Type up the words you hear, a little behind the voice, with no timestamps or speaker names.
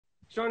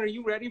Sean, are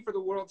you ready for the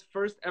world's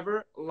first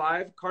ever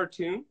live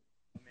cartoon?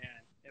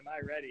 Man, am I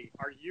ready?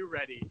 Are you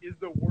ready? Is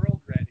the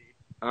world ready?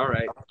 All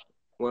right.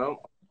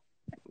 Well,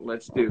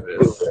 let's do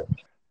this.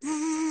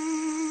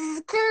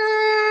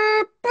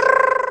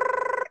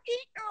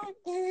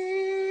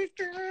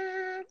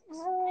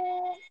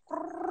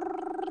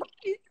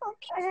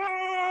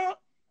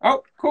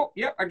 Oh, cool.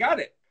 Yep, I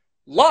got it.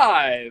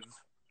 Live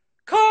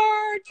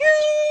cartoons!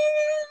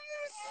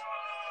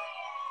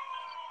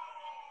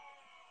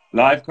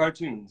 Live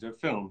cartoons are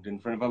filmed in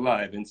front of a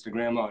live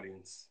Instagram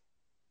audience.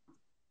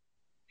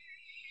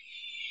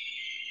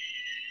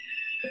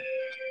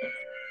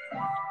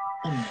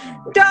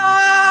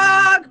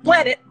 Dog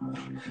Planet,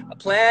 a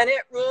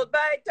planet ruled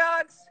by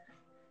dogs.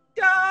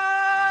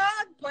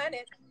 Dog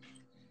Planet,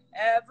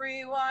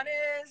 everyone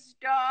is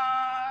dogs.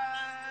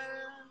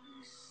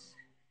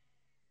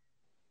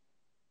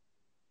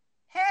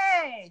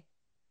 Hey,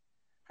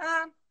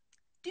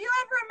 do you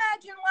ever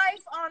imagine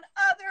life on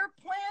other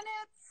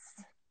planets?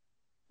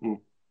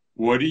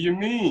 What do you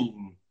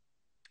mean?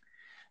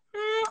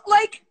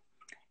 Like,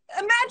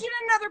 imagine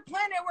another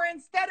planet where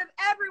instead of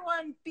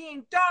everyone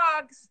being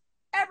dogs,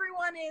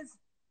 everyone is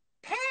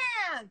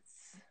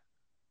pants.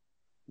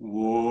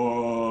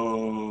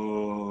 Whoa.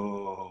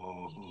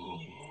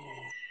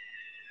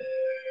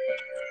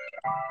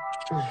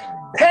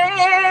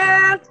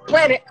 Pants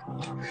Planet,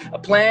 a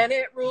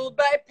planet ruled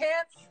by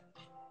pants.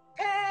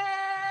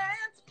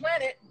 Pants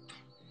Planet,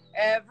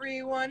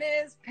 everyone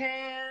is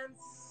pants.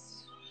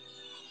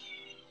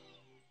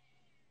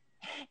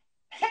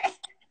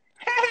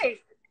 Hey,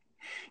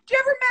 do you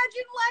ever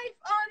imagine life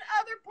on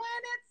other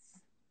planets?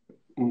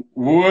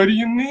 What do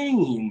you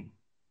mean?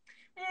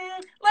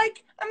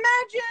 Like,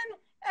 imagine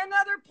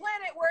another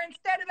planet where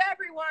instead of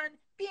everyone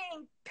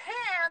being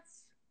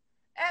pants,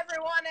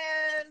 everyone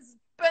is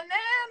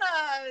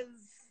bananas.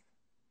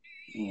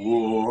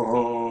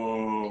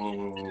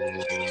 Whoa.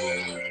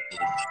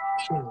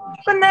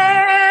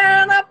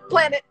 Banana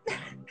Planet,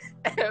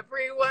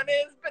 everyone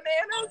is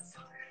bananas.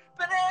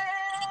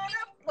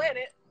 Banana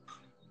Planet,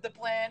 the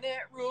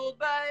planet ruled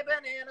by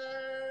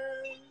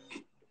bananas.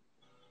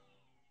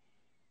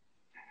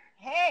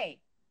 Hey,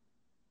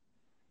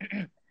 do you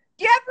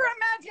ever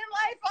imagine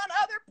life on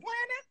other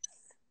planets?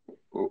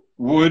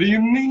 What do you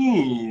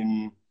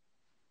mean?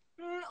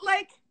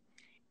 Like,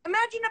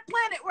 imagine a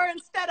planet where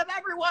instead of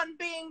everyone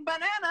being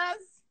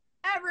bananas,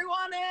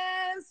 everyone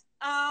is,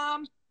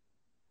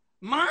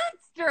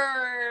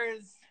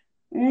 monsters.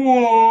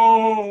 Whoa.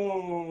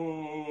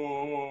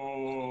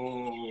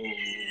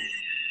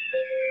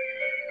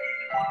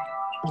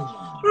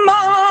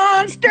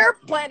 Monster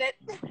Planet,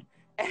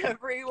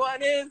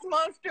 everyone is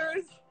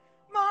monsters.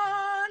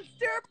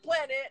 Monster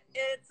Planet,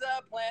 it's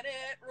a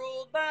planet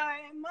ruled by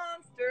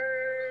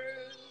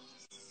monsters.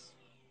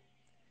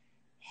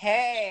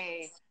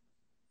 Hey,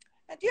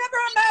 do you ever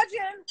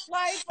imagine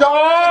life?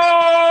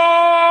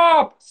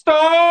 Stop!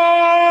 Stop!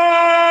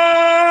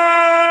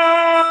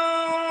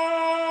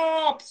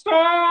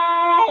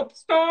 Stop!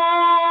 Stop!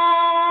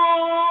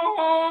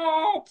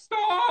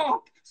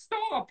 Stop!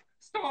 Stop!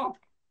 Stop!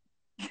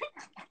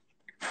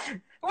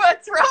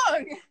 What's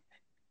wrong?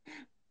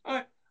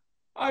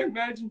 I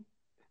imagined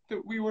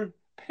that we were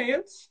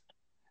pants.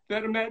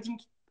 That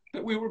imagined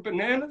that we were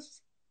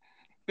bananas.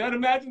 That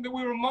imagined that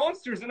we were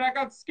monsters, and I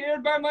got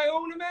scared by my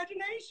own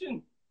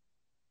imagination.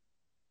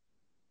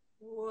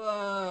 Whoa.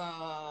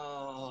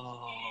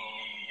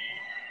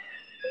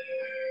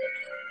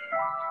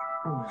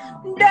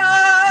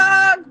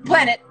 Dog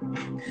Planet,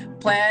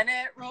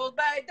 planet ruled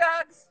by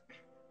dogs.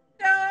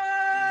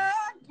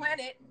 Dog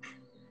Planet,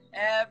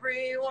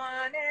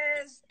 everyone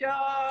is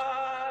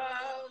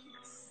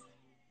dogs.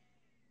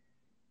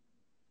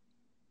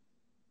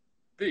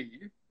 The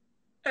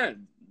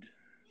end.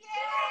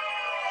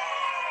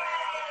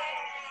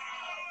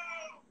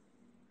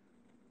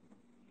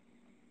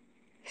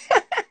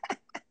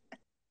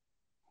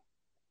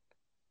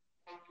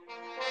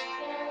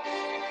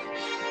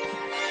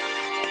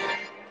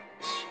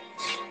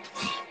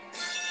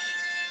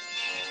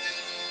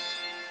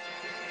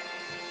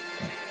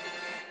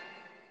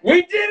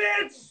 We did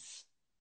it!